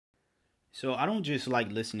So I don't just like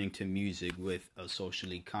listening to music with a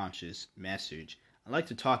socially conscious message. I like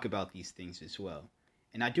to talk about these things as well.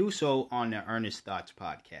 And I do so on the Earnest Thoughts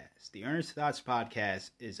podcast. The Earnest Thoughts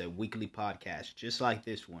podcast is a weekly podcast just like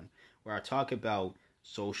this one, where I talk about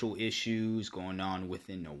social issues going on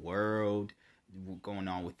within the world, going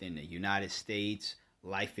on within the United States,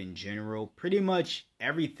 life in general, pretty much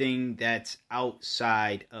everything that's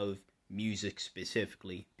outside of music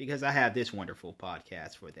specifically, because I have this wonderful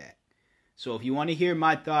podcast for that. So if you want to hear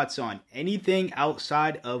my thoughts on anything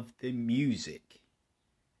outside of the music,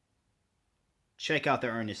 check out the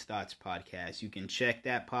Earnest Thoughts podcast. You can check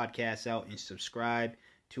that podcast out and subscribe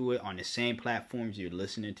to it on the same platforms you're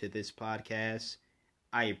listening to this podcast.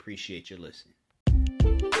 I appreciate your listening.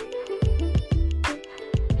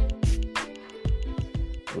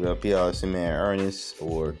 What up, y'all? It's your man Ernest,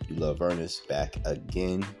 or You Love Ernest, back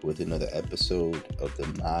again with another episode of the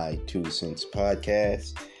My 2 Cents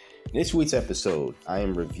podcast. In this week's episode, I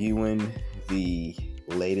am reviewing the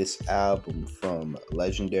latest album from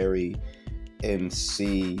legendary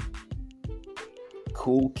MC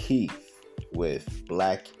Kool with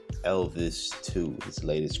Black Elvis 2, his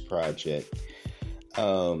latest project.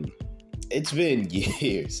 It's been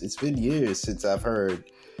years. It's been years since I've heard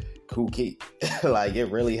Kool. Like, it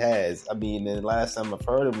really has. I mean, the last time I've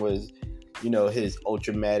heard him was, his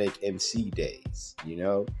Ultramatic MC days,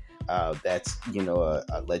 That's,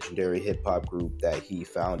 a legendary hip-hop group that he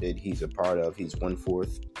founded. He's a part of. He's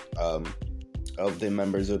 1/4 of the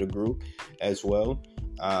members of the group as well.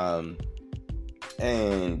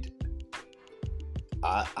 And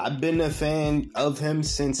I've been a fan of him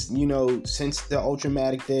since the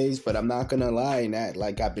Ultramatic days, but I'm not going to lie,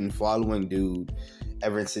 I've been following dude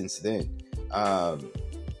ever since then.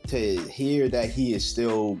 To hear that he is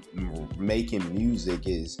still making music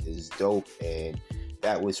is dope, and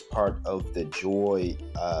that was part of the joy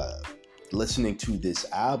listening to this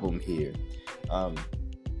album here,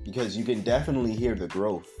 because you can definitely hear the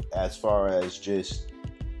growth as far as just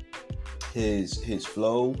his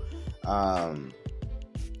flow.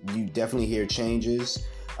 You definitely hear changes.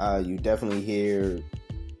 You definitely hear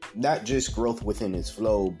not just growth within his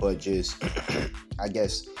flow, but just I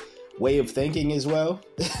guess way of thinking as well.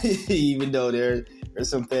 Even though there's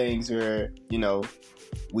some things where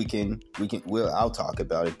I'll talk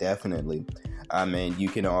about it definitely. I mean, you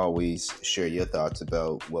can always share your thoughts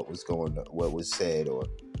about what was said, or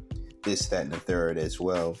this, that, and the third as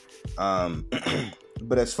well.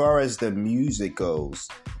 But as far as the music goes,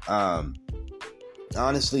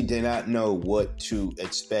 honestly did not know what to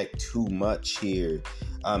expect too much here.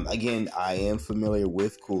 Again, I am familiar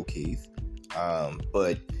with Kool,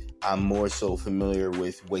 but I'm more so familiar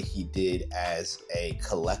with what he did as a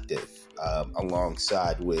collective,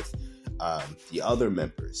 alongside with the other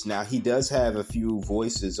members. Now, he does have a few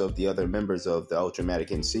voices of the other members of the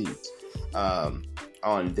Ultramatic MCs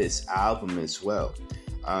on this album as well.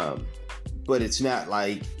 But it's not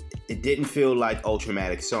like, it didn't feel like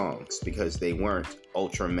Ultramatic songs, because they weren't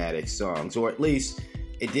Ultramatic songs, or at least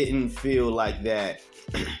it didn't feel like that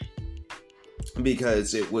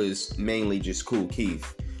because it was mainly just Kool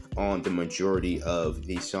on the majority of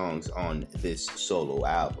the songs on this solo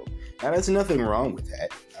album. Now, there's nothing wrong with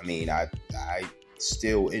that. I mean, I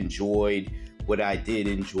still enjoyed what I did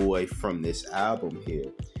enjoy from this album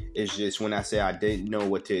here. It's just, when I say I didn't know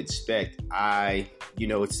what to expect,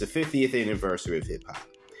 it's the 50th anniversary of hip hop.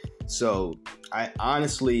 So I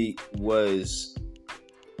honestly was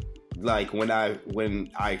like, when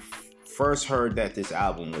I first heard that this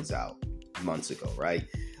album was out months ago, right?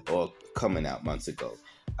 Or coming out months ago.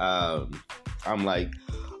 I'm like,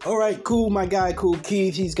 all right, cool. My guy, Kool,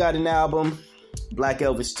 he's got an album, Black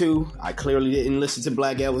Elvis 2. I clearly didn't listen to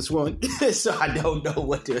Black Elvis 1, so I don't know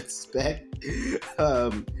what to expect.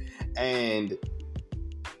 And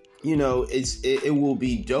it will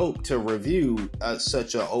be dope to review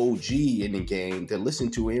such an OG in the game, to listen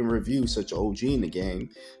to and review such an OG in the game,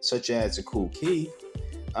 such as a Kool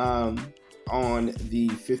on the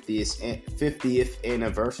 50th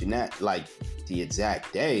anniversary. Not like the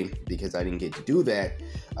exact day, because I didn't get to do that,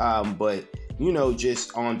 but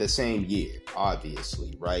just on the same year,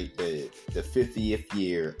 obviously, right? The 50th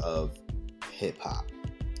year of hip hop.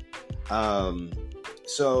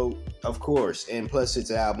 So, of course, and plus it's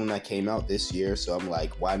an album that came out this year, so I'm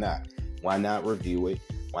like, why not? Why not review it?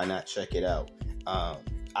 Why not check it out?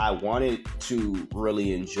 I wanted to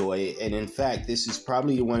really enjoy it, and in fact, this is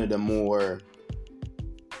probably one of the more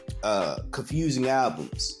confusing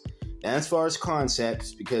albums. Now, as far as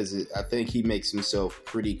concepts, because I think he makes himself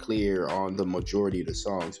pretty clear on the majority of the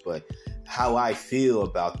songs, but how I feel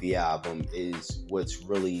about the album is what's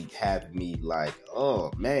really having me like, oh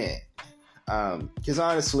man, Because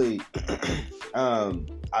honestly, I'll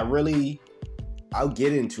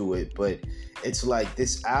get into it, but it's like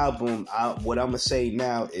this album. What I'm gonna say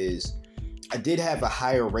now is, I did have a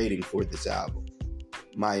higher rating for this album,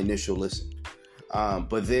 my initial listen,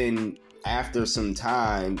 but then after some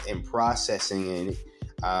time and processing it,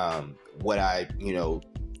 what I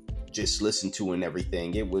just listened to and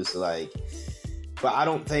everything, it was like, but I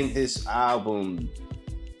don't think this album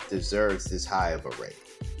deserves this high of a rating.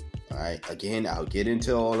 All right, again, I'll get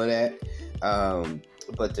into all of that.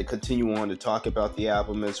 But to continue on to talk about the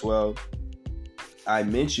album as well, I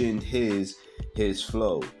mentioned his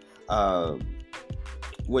flow,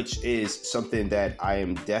 which is something that I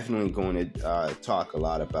am definitely going to talk a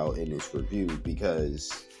lot about in this review,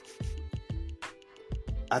 because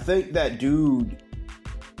I think that dude,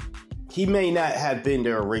 he may not have been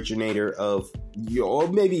the originator of, or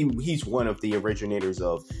maybe he's one of the originators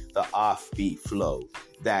of the offbeat flow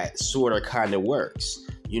that sort of kind of works.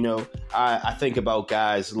 I think about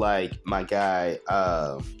guys like my guy,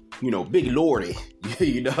 Big Lordy,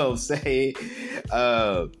 you know what I'm saying?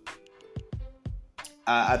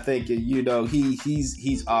 I think,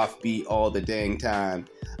 he's offbeat all the dang time,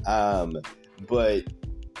 but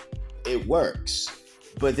it works.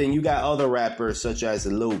 But then you got other rappers such as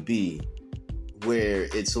Lil B, where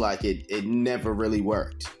it's like it never really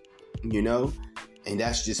worked, and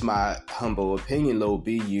that's just my humble opinion. Lil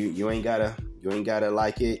B, you ain't gotta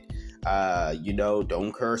like it,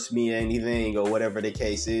 don't curse me or anything, or whatever the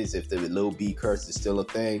case is, if the Lil B curse is still a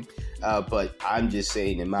thing, but I'm just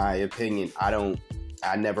saying, in my opinion,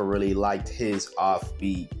 I never really liked his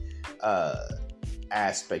offbeat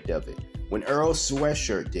aspect of it. When Earl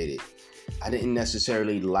Sweatshirt did it, I didn't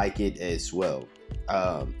necessarily like it as well.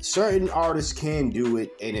 Certain artists can do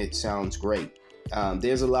it and it sounds great.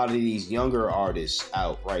 There's a lot of these younger artists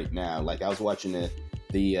out right now. Like, I was watching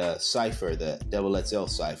the Cypher, the Double XL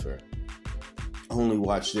Cypher. I only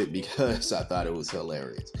watched it because I thought it was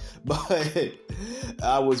hilarious. But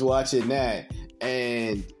I was watching that,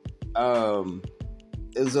 and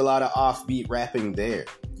there's a lot of offbeat rapping there.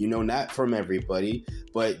 Not from everybody,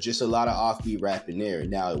 but just a lot of offbeat rapping there.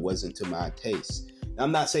 Now, it wasn't to my taste. Now,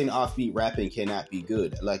 I'm not saying offbeat rapping cannot be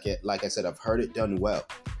good. Like I said, I've heard it done well.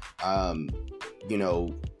 On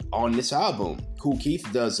this album, Kool Keith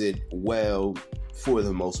does it well for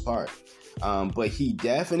the most part. But he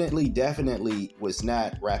definitely was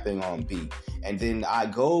not rapping on beat. And then I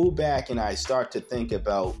go back and I start to think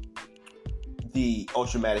about the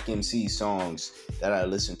Ultramatic MC songs that I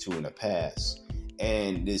listened to in the past.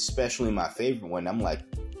 And especially my favorite one, I'm like,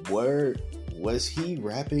 word, was he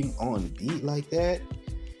rapping on beat like that?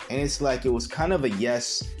 And it's like, it was kind of a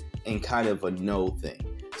yes and kind of a no thing.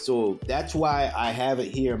 So that's why I have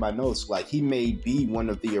it here in my notes. Like, he may be one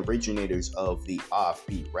of the originators of the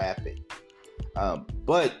offbeat rapping.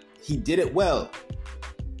 But he did it well.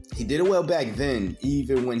 He did it well back then,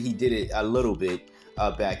 even when he did it a little bit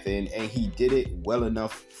back then. And he did it well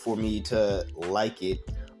enough for me to like it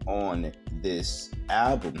on this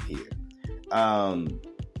album here.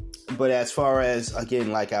 But as far as,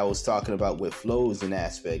 again, like I was talking about with flows and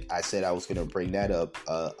aspect, I said I was going to bring that up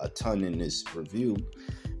a ton in this review,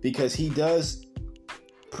 because he does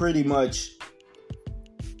pretty much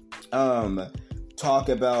talk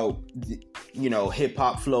about hip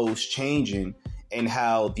hop flows changing, and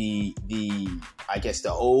how the I guess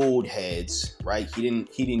the old heads, right? He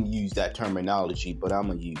didn't use that terminology, but I'm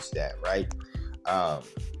gonna use that, right?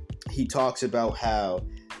 He talks about how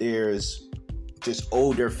there's just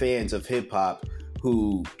older fans of hip hop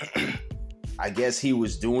who I guess he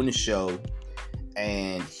was doing the show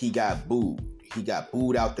and he got booed. He got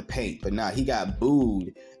booed out the paint, but he got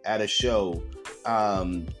booed at a show.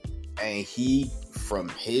 And he, from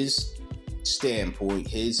his standpoint,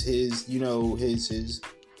 his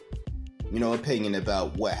opinion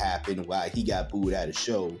about what happened, why he got booed at a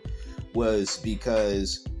show, was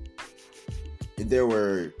because there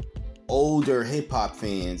were older hip hop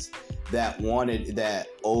fans that wanted that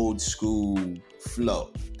old school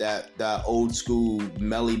flow, that old school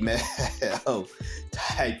Melly Mel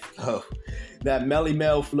type flow, that Melly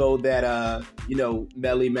Mel flow that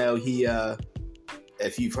Melly Mel, he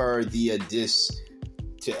if you've heard the diss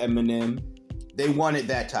to Eminem, they wanted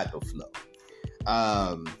that type of flow.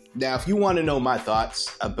 Now, if you want to know my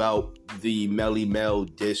thoughts about the Melly Mel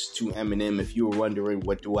diss to Eminem, if you were wondering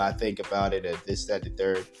what do I think about it, or this, that, the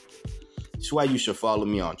third, that's why you should follow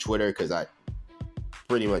me on Twitter, because I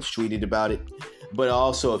pretty much tweeted about it. But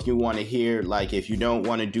also, if you want to hear, like, if you don't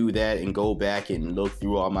want to do that and go back and look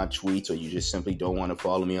through all my tweets, or you just simply don't want to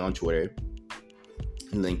follow me on Twitter,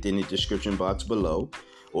 linked in the description box below,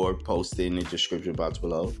 or posted in the description box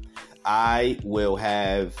below. I will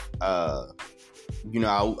have, I'll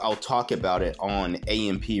talk about it on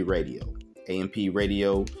AMP Radio. AMP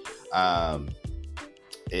Radio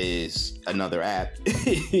is another app.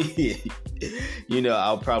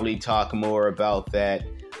 I'll probably talk more about that.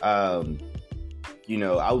 I'll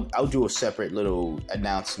do a separate little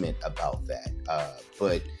announcement about that.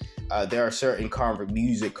 But there are certain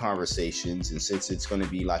music conversations, and since it's going to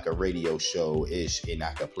be like a radio show-ish and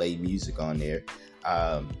I could play music on there,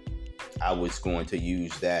 I was going to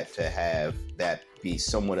use that to have that be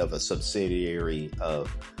somewhat of a subsidiary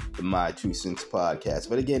of the My Two Cents podcast.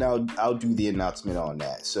 But again, I'll do the announcement on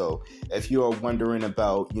that. So if you are wondering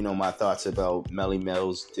about, my thoughts about Melly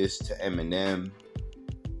Mel's diss to Eminem,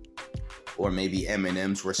 or maybe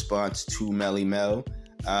Eminem's response to Melly Mel,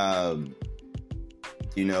 I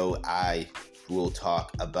will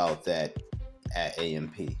talk about that at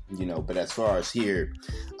AMP, but as far as here,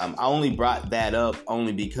 I only brought that up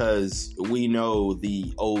only because we know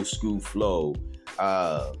the old school flow,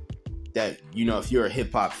 that, if you're a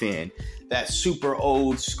hip hop fan, that super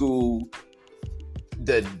old school,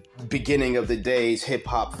 the beginning of the days hip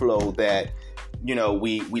hop flow that,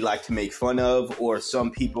 we like to make fun of, or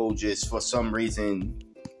some people just for some reason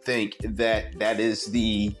think that is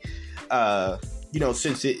the,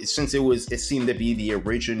 since it seemed to be the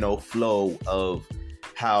original flow of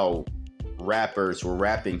how rappers were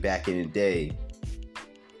rapping back in the day.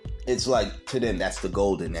 It's like, to them, that's the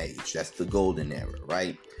golden age. That's the golden era,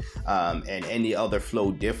 right? And any other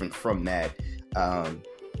flow different from that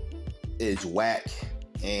is whack,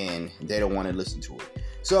 and they don't want to listen to it.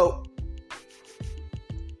 So,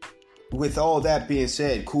 with all that being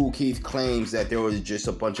said, Kool Keith claims that there was just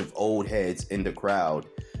a bunch of old heads in the crowd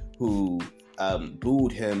who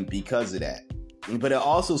booed him because of that. But it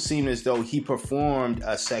also seemed as though he performed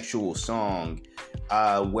a sexual song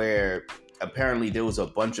where apparently there was a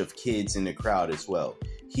bunch of kids in the crowd as well.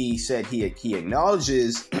 He said he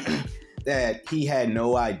acknowledges that he had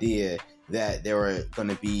no idea that there were going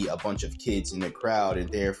to be a bunch of kids in the crowd,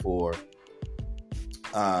 and therefore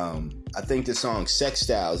I think the song Sex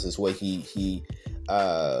Styles is what he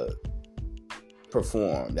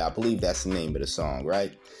performed. I believe that's the name of the song,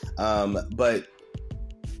 right? But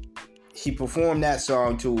he performed that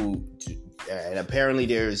song and apparently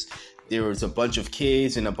there was a bunch of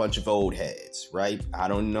kids and a bunch of old heads, right? I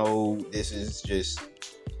don't know. This is just,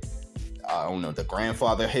 I don't know, the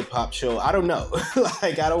grandfather hip hop show. I don't know.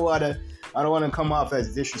 Like, I don't want to come off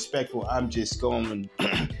as disrespectful. I'm just going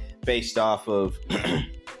based off of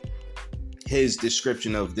his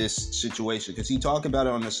description of this situation, because he talked about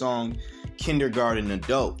it on the song Kindergarten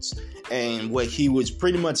Adults. And what he was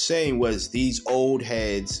pretty much saying was these old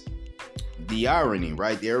heads, the irony,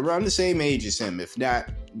 right? They're around the same age as him. If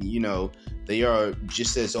not, they are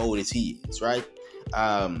just as old as he is, right?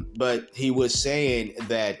 But he was saying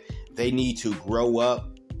that they need to grow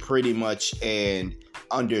up pretty much and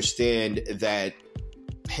understand that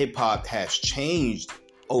hip hop has changed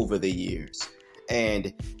over the years.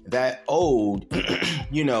 And that old,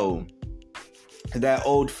 that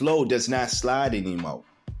old flow does not slide anymore.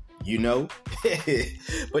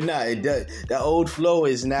 But no, it does. The old flow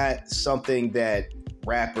is not something that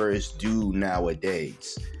rappers do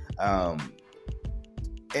nowadays.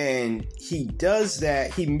 And he does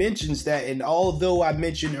that. He mentions that. And although I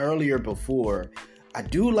mentioned earlier before, I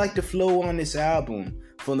do like the flow on this album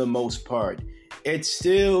for the most part. It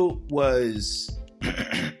still was,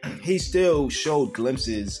 he still showed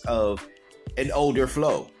glimpses of an older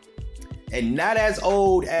flow. And not as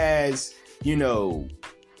old as,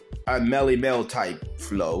 a Melly Mel type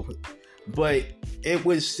flow, but it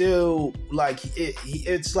was still like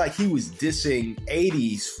it's like he was dissing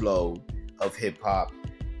 80s flow of hip hop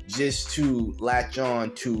just to latch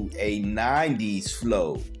on to a 90s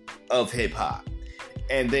flow of hip hop.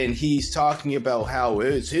 And then he's talking about how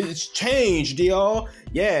it's changed, y'all.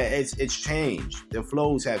 Yeah, it's changed. The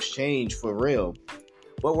flows have changed for real.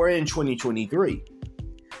 But we're in 2023.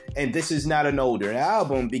 And this is not an older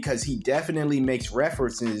album, because he definitely makes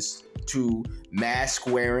references to mask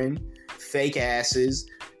wearing, fake asses.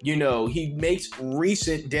 He makes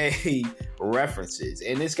recent day references.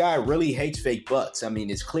 And this guy really hates fake butts. I mean,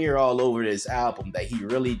 it's clear all over this album that he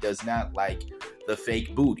really does not like the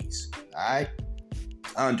fake booties. All right?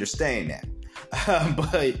 I understand that.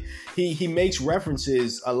 But he makes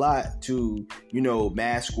references a lot to,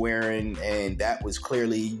 mask wearing, and that was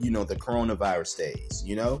clearly, the coronavirus days,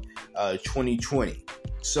 2020.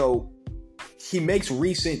 So he makes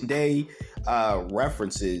recent day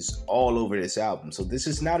references all over this album. So this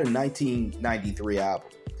is not a 1993 album.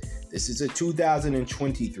 This is a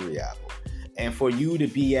 2023 album. And for you to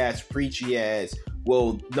be as preachy as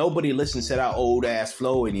well, nobody listens to that old ass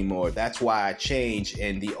flow anymore. That's why I changed,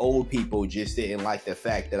 and the old people just didn't like the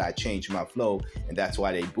fact that I changed my flow, and that's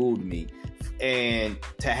why they booed me. And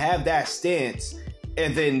to have that stance,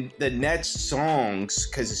 and then the next songs,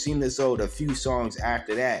 because it seemed as though the few songs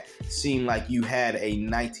after that seemed like you had a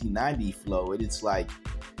 1990 flow. It's like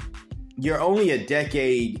you're only a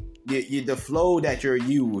decade. The flow that you're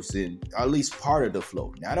using, or at least part of the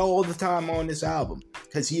flow, not all the time on this album,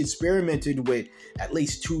 because he experimented with at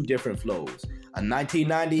least two different flows, a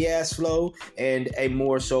 1990 ass flow and a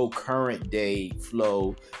more so current day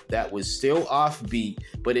flow that was still offbeat,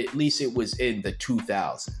 but at least it was in the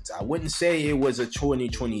 2000s. I wouldn't say it was a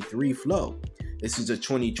 2023 flow. This is a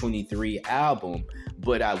 2023 album,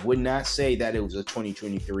 but I would not say that it was a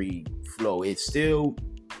 2023 flow. It still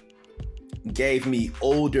gave me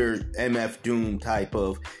older MF Doom type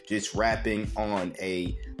of just rapping on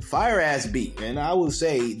a fire ass beat. And I will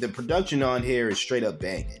say the production on here is straight up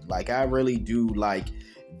banging. Like, I really do like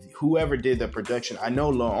whoever did the production. I know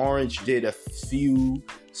Lil Orange did a few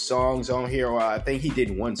songs on here, or I think he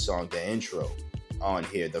did one song, the intro on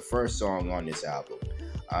here, the first song on this album.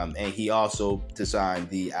 And he also designed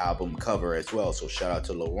the album cover as well. So shout out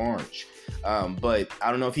to Lil Orange. But I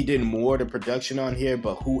don't know if he did more of the production on here,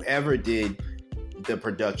 but whoever did the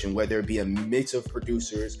production, whether it be a mix of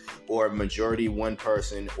producers or a majority one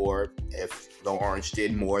person, or if Lil Orange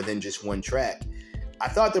did more than just one track, I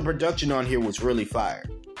thought the production on here was really fire,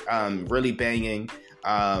 really banging.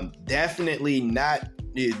 Definitely not,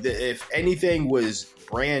 if anything was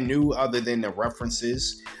brand new other than the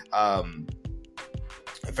references,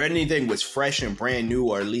 if anything was fresh and brand new,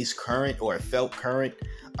 or at least current, or it felt current,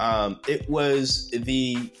 it was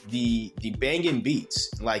the banging beats.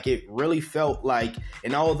 Like, it really felt like,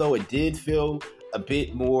 and although it did feel a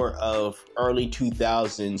bit more of early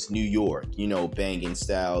 2000s New York, you know, banging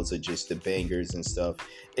styles, or just the bangers and stuff,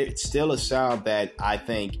 it's still a sound that I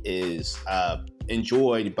think is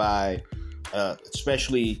enjoyed by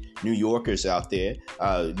especially New Yorkers out there,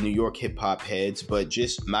 New York hip hop heads, but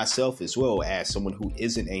just myself as well, as someone who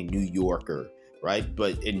isn't a New Yorker, right,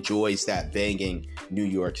 but enjoys that banging New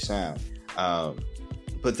York sound.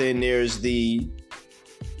 But then there's the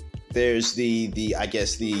I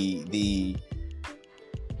guess the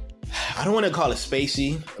I don't want to call it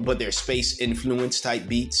spacey, but there's space influence type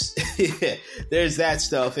beats. There's that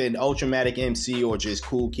stuff, and Ultramatic MC, or just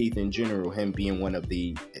Kool Keith in general, him being one of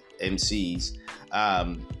the MCs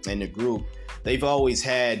in the group, they've always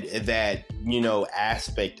had that, you know,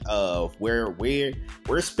 aspect of we're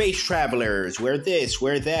space travelers, we're this,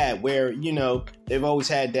 we're that, where, you know, they've always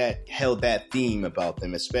held that theme about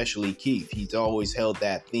them, especially Keith. He's always held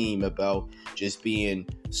that theme about just being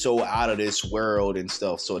so out of this world and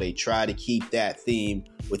stuff. So they try to keep that theme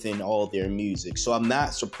within all their music. So I'm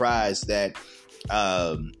not surprised that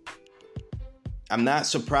I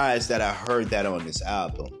heard that on this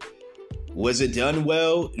album. Was it done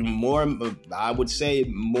well? More, I would say,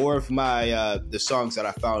 more of my the songs that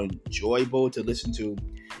I found enjoyable to listen to,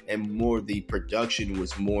 and more the production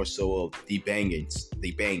was more so of the bangers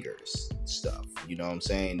stuff. You know what I'm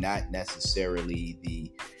saying? Not necessarily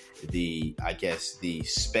the I guess the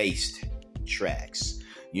spaced tracks.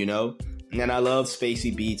 You know, and I love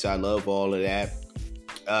spacey beats. I love all of that.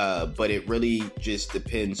 But it really just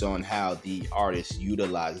depends on how the artist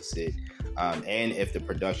utilizes it, and if the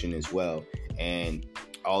production as well. And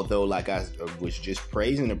although, like I was just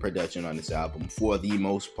praising the production on this album, for the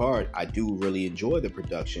most part, I do really enjoy the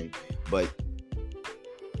production, but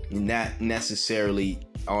not necessarily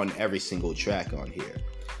on every single track on here.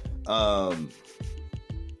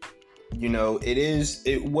 You know,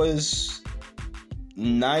 it was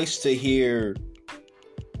nice to hear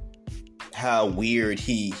how weird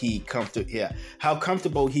how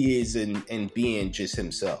comfortable he is in being just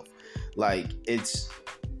himself. Like, it's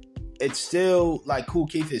still like Kool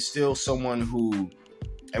Keith is still someone who,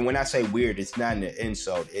 and when I say weird, it's not an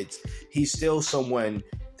insult. He's still someone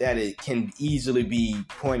that it can easily be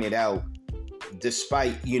pointed out,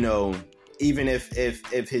 despite, you know, even if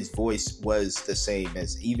his voice was the same,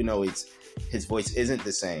 as even though his voice isn't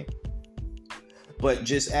the same. But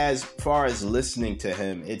just as far as listening to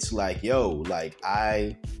him, it's like, yo,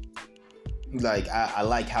 I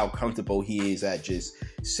like how comfortable he is at just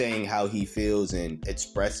saying how he feels and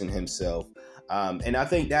expressing himself. And I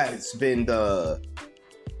think that's been the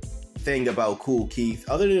thing about Kool Keith,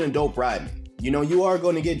 other than Dope Rhyming. You know, you are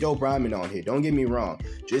going to get Dope Rhyming on here. Don't get me wrong.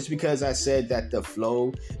 Just because I said that the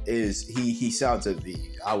flow is, he sounds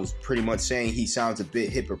I was pretty much saying he sounds a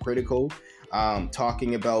bit hypocritical.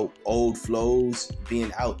 Talking about old flows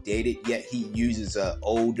being outdated, yet he uses a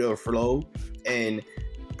older flow, and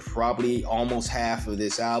probably almost half of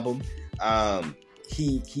this album.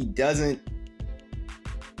 He doesn't.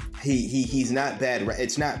 He's not bad.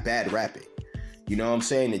 It's not bad rapping. You know what I'm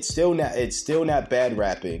saying? It's still not bad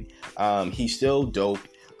rapping. He's still dope.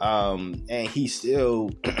 And he's still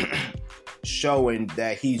showing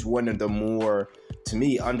that he's one of the more, to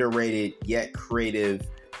me, underrated yet creative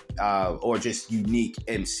or just unique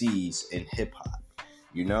MCs in hip hop.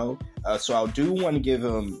 You know? So I do want to give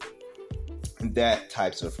him that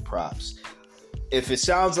types of props. If it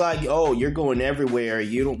sounds like, oh, you're going everywhere,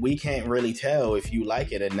 we can't really tell if you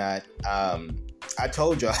like it or not. I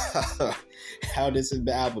told y'all how this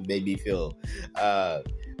album made me feel, or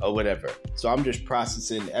whatever. So I'm just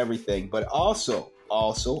processing everything, but also,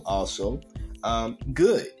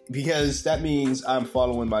 good, because that means I'm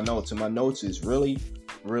following my notes, and my notes is really,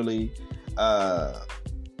 really,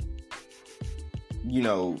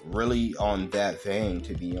 really on that vein,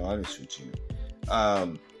 to be honest with you.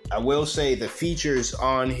 I will say the features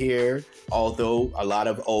on here, although a lot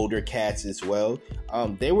of older cats as well,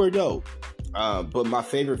 they were dope. But my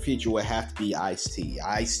favorite feature would have to be Ice-T.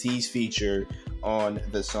 Ice-T's feature on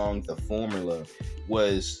the song The Formula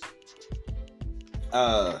was,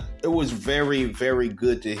 it was very, very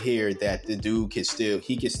good to hear that the dude can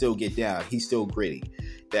still get down. He's still gritty.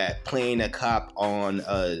 That playing a cop on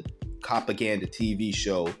a propaganda TV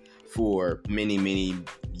show for many, many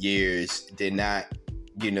years did not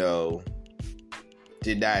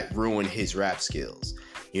ruin his rap skills.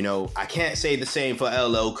 I can't say the same for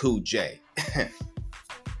LL Cool J.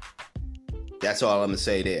 That's all I'm gonna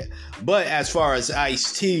say there. But as far as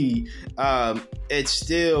Ice-T, it's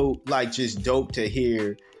still like just dope to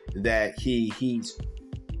hear that he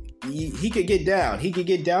could get down. He could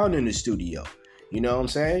get down in the studio. You know what I'm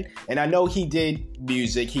saying? And I know he did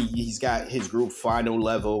music. He's got his group Final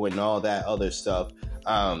Level and all that other stuff.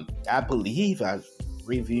 I believe I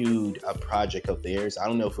reviewed a project of theirs. I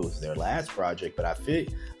don't know if it was their last project, but I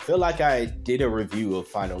feel like I did a review of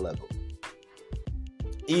Final Level.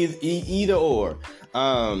 Either or.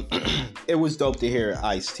 It was dope to hear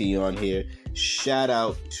Ice-T on here. Shout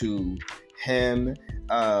out to him.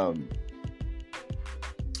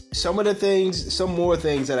 Some more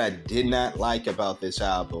things that I did not like about this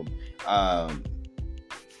album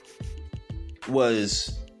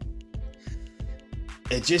was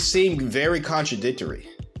it just seemed very contradictory,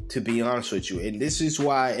 to be honest with you. And this is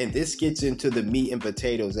why, and this gets into the meat and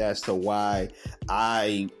potatoes as to why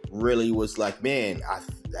I really was like, man,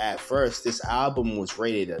 at first this album was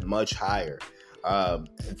rated much higher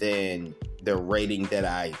than the rating that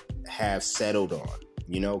I have settled on,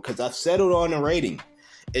 because I've settled on a rating.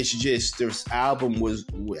 It's just this album was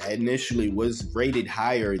initially rated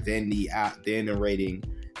higher than the rating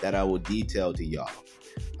that I will detail to y'all.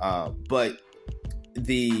 But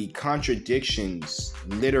the contradictions,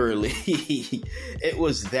 literally, it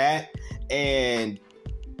was that, and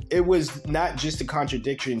it was not just the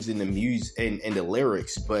contradictions in the music and the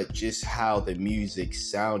lyrics, but just how the music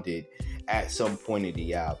sounded at some point in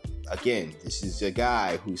the album. Again, this is a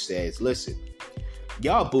guy who says, listen,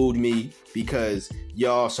 y'all booed me because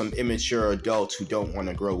y'all some immature adults who don't want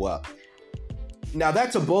to grow up. Now,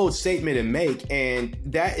 that's a bold statement to make, and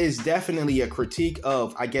that is definitely a critique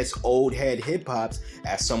of, I guess, old head hip-hops,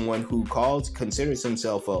 as someone who considers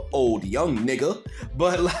himself a old young nigga.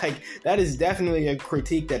 But, that is definitely a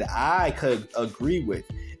critique that I could agree with.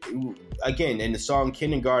 Again, in the song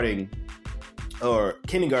Kindergarten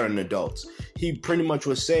Adults, he pretty much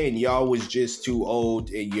was saying y'all was just too old,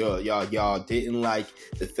 and y'all didn't like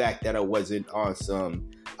the fact that I wasn't on some,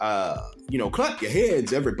 clap your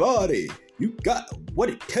hands, everybody. You got what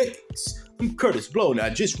it takes. I'm Curtis Blow, and I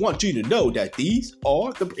just want you to know that these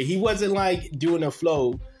are he wasn't doing a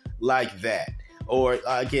flow like that, or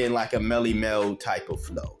again, like a Melly Mel type of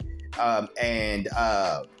flow.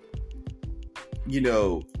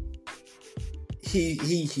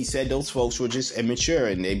 He said those folks were just immature,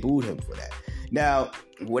 and they booed him for that. Now,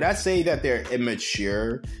 would I say that they're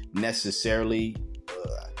immature necessarily?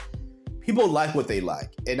 People like what they like,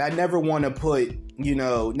 and I never want to put,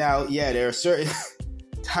 now, yeah, there are certain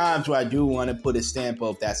times where I do want to put a stamp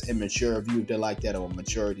of that's immature of you to like that, or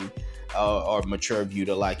maturity, or mature of you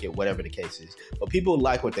to like it, whatever the case is. But people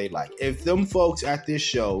like what they like. If them folks at this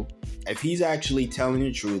show, if he's actually telling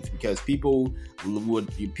the truth, because people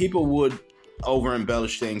would over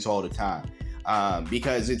embellish things all the time,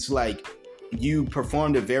 because it's like you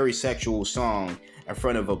performed a very sexual song in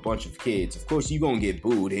front of a bunch of kids. Of course, you're going to get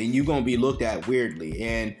booed, and you're going to be looked at weirdly,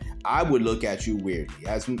 and I would look at you weirdly.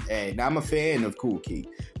 And I'm a fan of Kool Keith,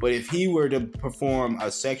 but if he were to perform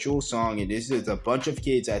a sexual song, and this is a bunch of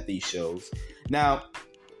kids at these shows, now,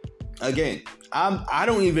 Again, I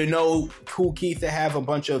don't even know Kool Keith to have a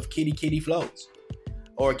bunch of kitty flows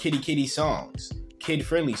or kitty songs, kid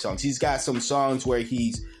friendly songs. He's got some songs where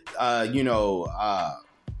he's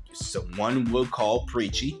someone would call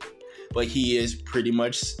preachy, but he is pretty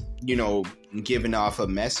much giving off a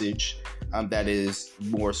message that is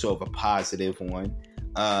more so of a positive one,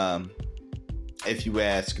 if you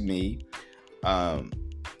ask me.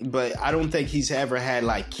 But I don't think he's ever had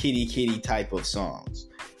like kitty type of songs.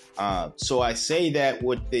 So I say that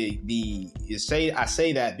with I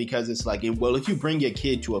say that because it's like, well, if you bring your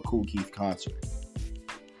kid to a Kool Keith concert,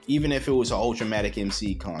 even if it was an Ultramatic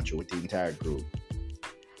MC concert with the entire group,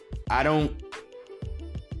 I don't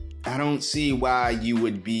see why you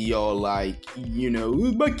would be all like,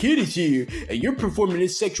 my kid is here and you're performing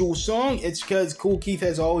this sexual song. It's because Kool Keith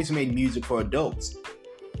has always made music for adults.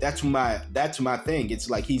 That's my thing. It's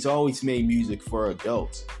like he's always made music for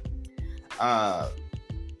adults.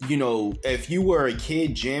 If you were a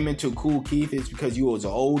kid jamming to Kool Keith, it's because you was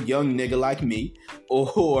an old young nigga like me,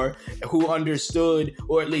 or who understood,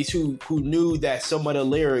 or at least who knew that some of the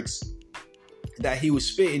lyrics that he was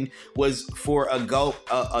spitting was for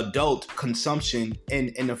adult consumption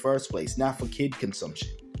in the first place, not for kid consumption.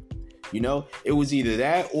 It was either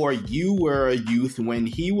that or you were a youth when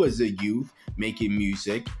he was a youth making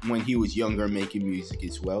music, when he was younger making music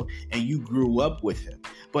as well, and you grew up with him.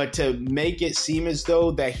 But to make it seem as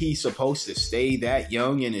though that he's supposed to stay that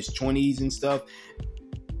young in his 20s and stuff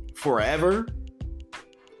forever,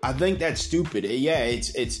 I think that's stupid. Yeah,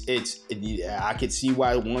 I could see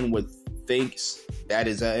why one would think that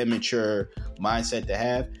is an immature mindset to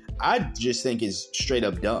have. I just think it's straight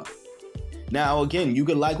up dumb. Now, again, you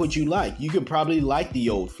could like what you like. You could probably like the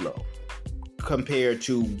old flow compared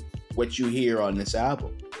to what you hear on this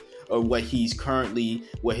album, or what his current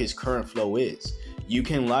flow is. You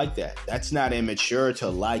can like that. That's not immature to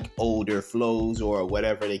like older flows or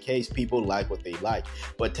whatever the case. People like what they like.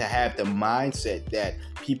 But to have the mindset that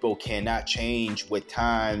people cannot change with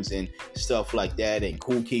times and stuff like that, and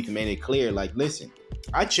Kool Keith made it clear, like, listen,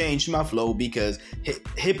 I changed my flow because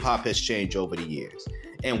hip hop has changed over the years.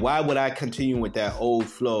 And why would I continue with that old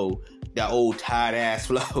flow, that old tight ass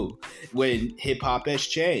flow, when hip hop has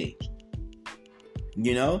changed?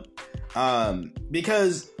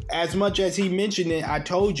 Because as much as he mentioned it, I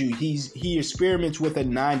told you he experiments with a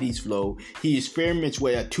 90s flow, he experiments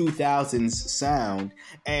with a 2000s sound,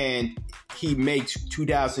 and he makes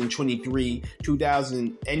 2023,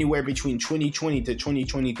 anywhere between 2020 to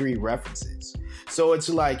 2023 references. So it's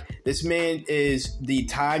like this man is the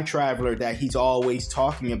time traveler that he's always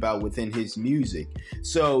talking about within his music.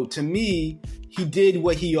 So to me, he did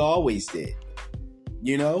what he always did.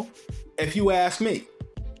 If you ask me,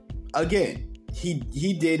 again,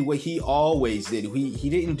 he did what he always did. He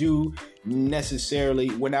didn't do necessarily,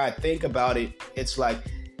 when I think about it, it's like,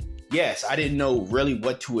 yes, I didn't know really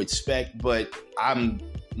what to expect, but I'm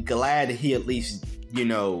glad he at least,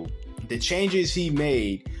 the changes he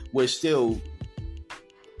made was still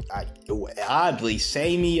oddly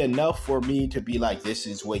samey enough for me to be like, this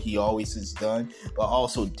is what he always has done, but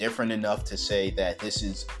also different enough to say that this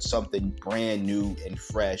is something brand new and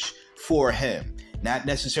fresh for him. Not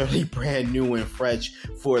necessarily brand new and fresh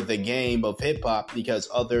for the game of hip hop, because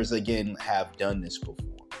others, again, have done this before.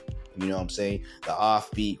 You know what I'm saying? The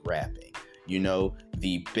offbeat rapping,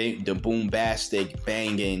 the bombastic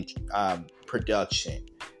banging production.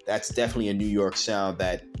 That's definitely a New York sound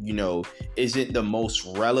that, isn't the most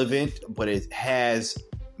relevant, but it has,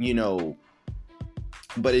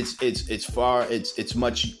 but it's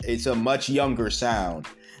a much younger sound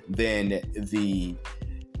than the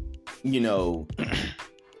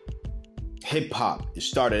hip hop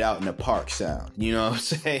started out in the park sound. You know what I'm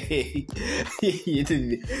saying?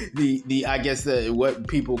 I guess what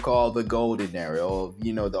people call the golden era, or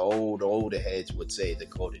the older heads would say the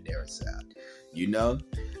golden era sound.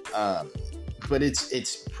 But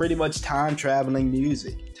it's pretty much time traveling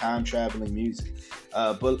music.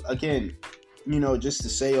 But again, just to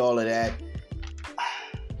say all of that,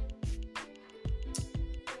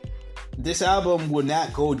 this album would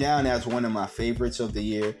not go down as one of my favorites of the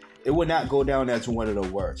year. It would not go down as one of the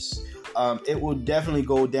worst. It would definitely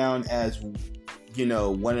go down as,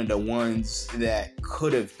 one of the ones that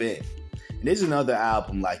could have been. And there's another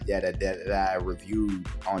album like that I reviewed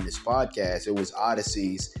on this podcast. It was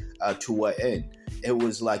Odyssey's To What End. It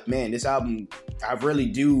was like, man, this album, I really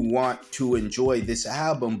do want to enjoy this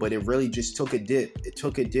album, but it really just took a dip. It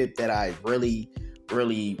took a dip that I really,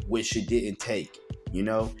 really wish it didn't take,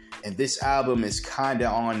 And this album is kind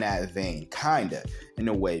of on that vein, kind of, in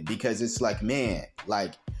a way, because it's like, man,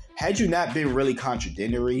 like, had you not been really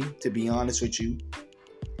contradictory, to be honest with you,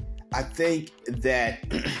 I think that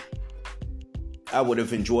I would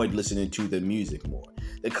have enjoyed listening to the music more.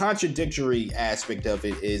 The contradictory aspect of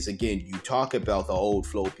it is, again, you talk about the old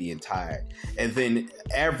flow being tired, and then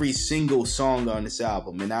every single song on this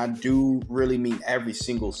album, and I do really mean every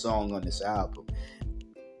single song on this album,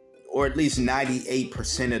 or at least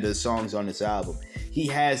 98% of the songs on this album, he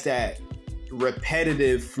has that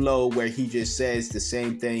repetitive flow where he just says the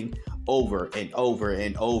same thing over and over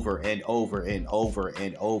and over and over and over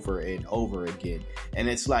and over and over again. And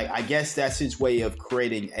it's like, I guess that's his way of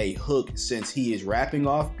creating a hook, since he is rapping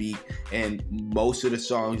off beat, and most of the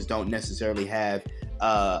songs don't necessarily have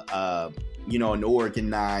an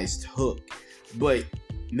organized hook. But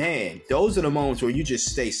man, those are the moments where you just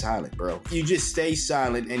stay silent, bro. You just stay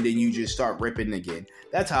silent, and then you just start ripping again.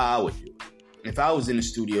 That's how I would do it. If I was in the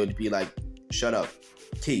studio, to be like, shut up,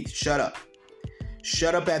 Keith, shut up.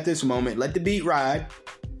 Shut up at this moment. Let the beat ride.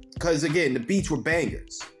 Because again, the beats were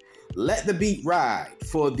bangers. Let the beat ride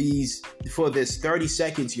for this 30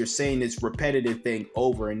 seconds you're saying this repetitive thing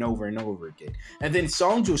over and over and over again. And then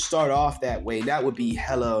songs will start off that way. That would be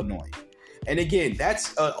hella annoying. And again,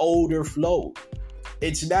 that's an older flow.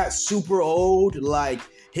 It's not super old like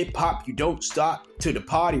hip hop, you don't stop to the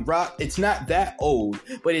party rock. It's not that old,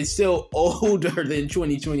 but it's still older than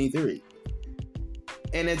 2023.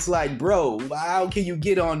 And it's like, bro, how can you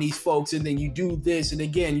get on these folks and then you do this? And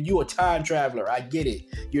again, you're a time traveler. I get it.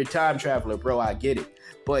 You're a time traveler, bro. I get it.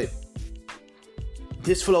 But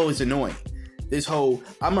this flow is annoying. This whole,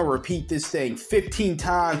 I'm going to repeat this thing 15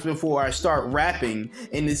 times before I start rapping.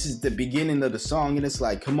 And this is the beginning of the song. And it's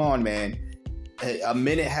like, come on, man. A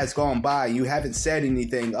minute has gone by. You haven't said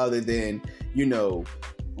anything other than,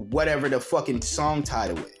 whatever the fucking song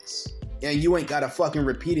title is. And you ain't gotta fucking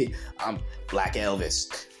repeat it. Black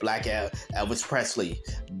Elvis, Elvis Presley,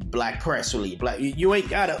 Black Presley, Black. You ain't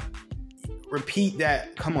gotta repeat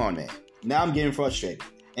that. Come on, man. Now I'm getting frustrated,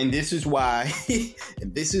 and this is why.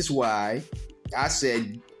 I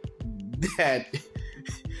said that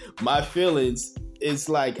my feelings is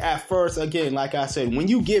like, at first, again, like I said, when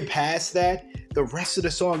you get past that, the rest of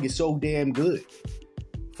the song is so damn good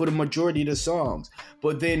for the majority of the songs.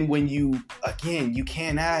 But then when you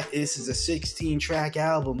cannot, this is a 16 track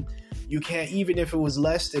album. You can't, even if it was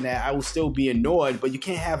less than that, I would still be annoyed, but you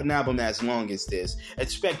can't have an album as long as this.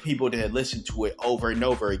 Expect people to listen to it over and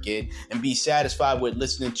over again and be satisfied with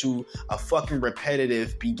listening to a fucking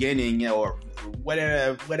repetitive beginning or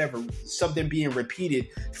whatever, something being repeated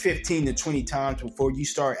 15 to 20 times before you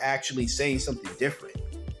start actually saying something different.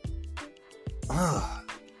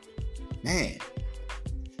 Man.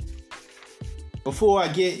 Before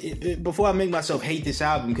I make myself hate this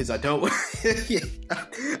album, because I don't want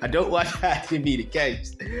that to be the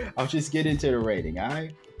case, I'll just get into the rating, all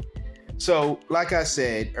right? So, like I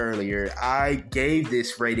said earlier, I gave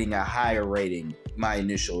this rating a higher rating, my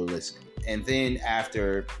initial listening. And then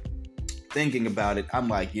after thinking about it, I'm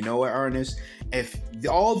like, you know what, Ernest? If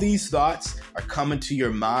all these thoughts are coming to your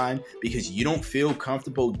mind because you don't feel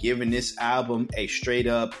comfortable giving this album a straight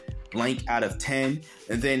up blank out of 10,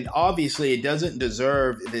 and then obviously it doesn't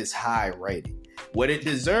deserve this high rating. What it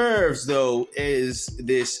deserves, though, is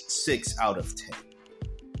this 6 out of 10.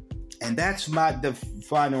 And that's the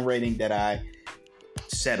final rating that I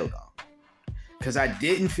settled on. Because I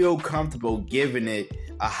didn't feel comfortable giving it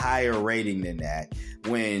a higher rating than that,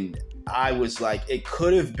 when I was like, it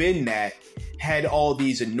could have been that had all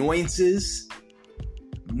these annoyances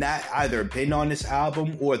not either been on this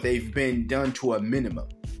album or they've been done to a minimum.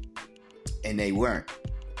 And they weren't.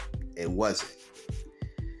 It wasn't.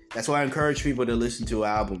 That's why I encourage people to listen to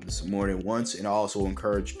albums more than once, and also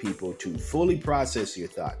encourage people to fully process your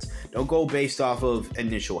thoughts. Don't go based off of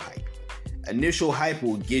initial hype. Initial hype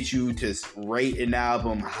will get you to rate an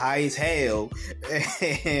album high as hell,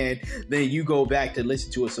 and then you go back to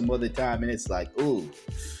listen to it some other time, and it's like, ooh,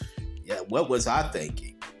 yeah, what was I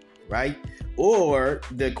thinking, right? Or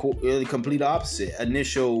the complete opposite.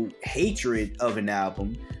 Initial hatred of an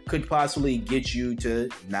album could possibly get you to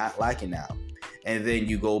not like an album. And then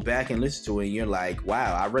you go back and listen to it and you're like,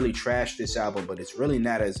 wow, I really trashed this album, but it's really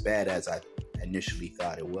not as bad as I initially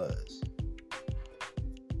thought it was.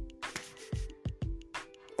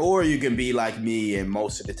 Or you can be like me, and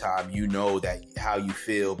most of the time you know that how you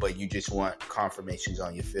feel, but you just want confirmations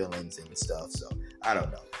on your feelings and stuff. So I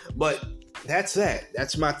don't know. But that's that.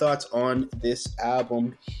 That's my thoughts on this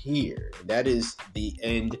album here. That is the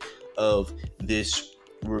end of this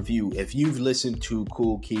review. If you've listened to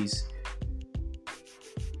Kool Keith's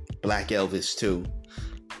Black Elvis 2,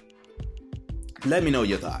 let me know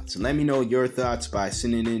your thoughts. Let me know your thoughts by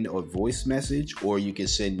sending in a voice message, or you can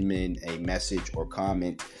send me in a message or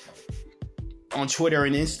comment on Twitter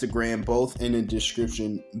and Instagram, both in the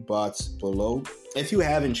description box below. If you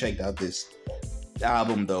haven't checked out this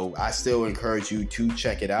album, though, I still encourage you to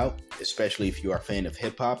check it out, especially if you are a fan of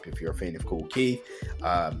hip-hop, if you're a fan of Kool Keith,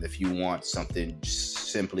 if you want something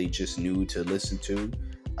simply just new to listen to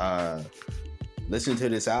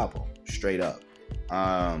this album straight up.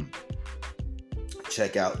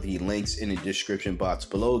 Check out the links in the description box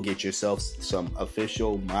below. Get yourself some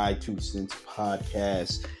official My Two Cents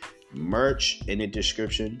podcast merch in the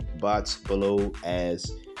description box below as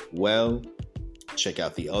well. Check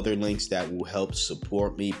out the other links that will help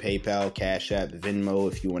support me: PayPal, Cash App, Venmo,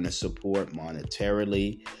 if you want to support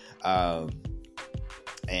monetarily.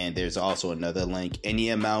 And there's also another link.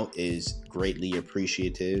 Any amount is greatly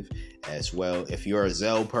appreciative as well. If you're a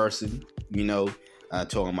Zelle person,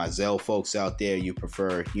 to all my Zelle folks out there, you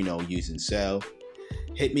prefer, using Zelle,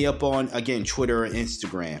 hit me up on, again, Twitter or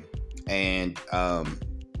Instagram, and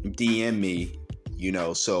DM me,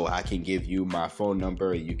 so I can give you my phone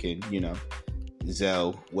number and you can,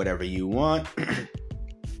 Zelle whatever you want.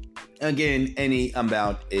 Again, any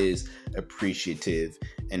amount is appreciative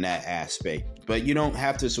in that aspect. But you don't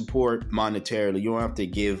have to support monetarily. You don't have to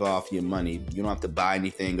give off your money. You don't have to buy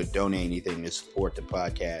anything or donate anything to support the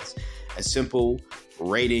podcast. A simple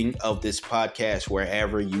rating of this podcast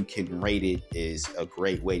wherever you can rate it is a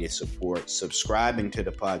great way to support. Subscribing to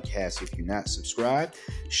the podcast if you're not subscribed,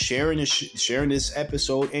 sharing this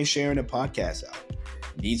episode, and sharing the podcast out.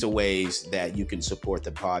 These are ways that you can support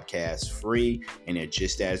the podcast free, and they're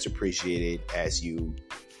just as appreciated as you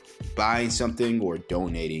buying something or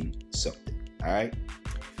donating something. All right.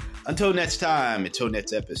 Until next time, until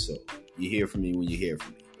next episode, you hear from me when you hear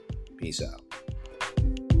from me. Peace out.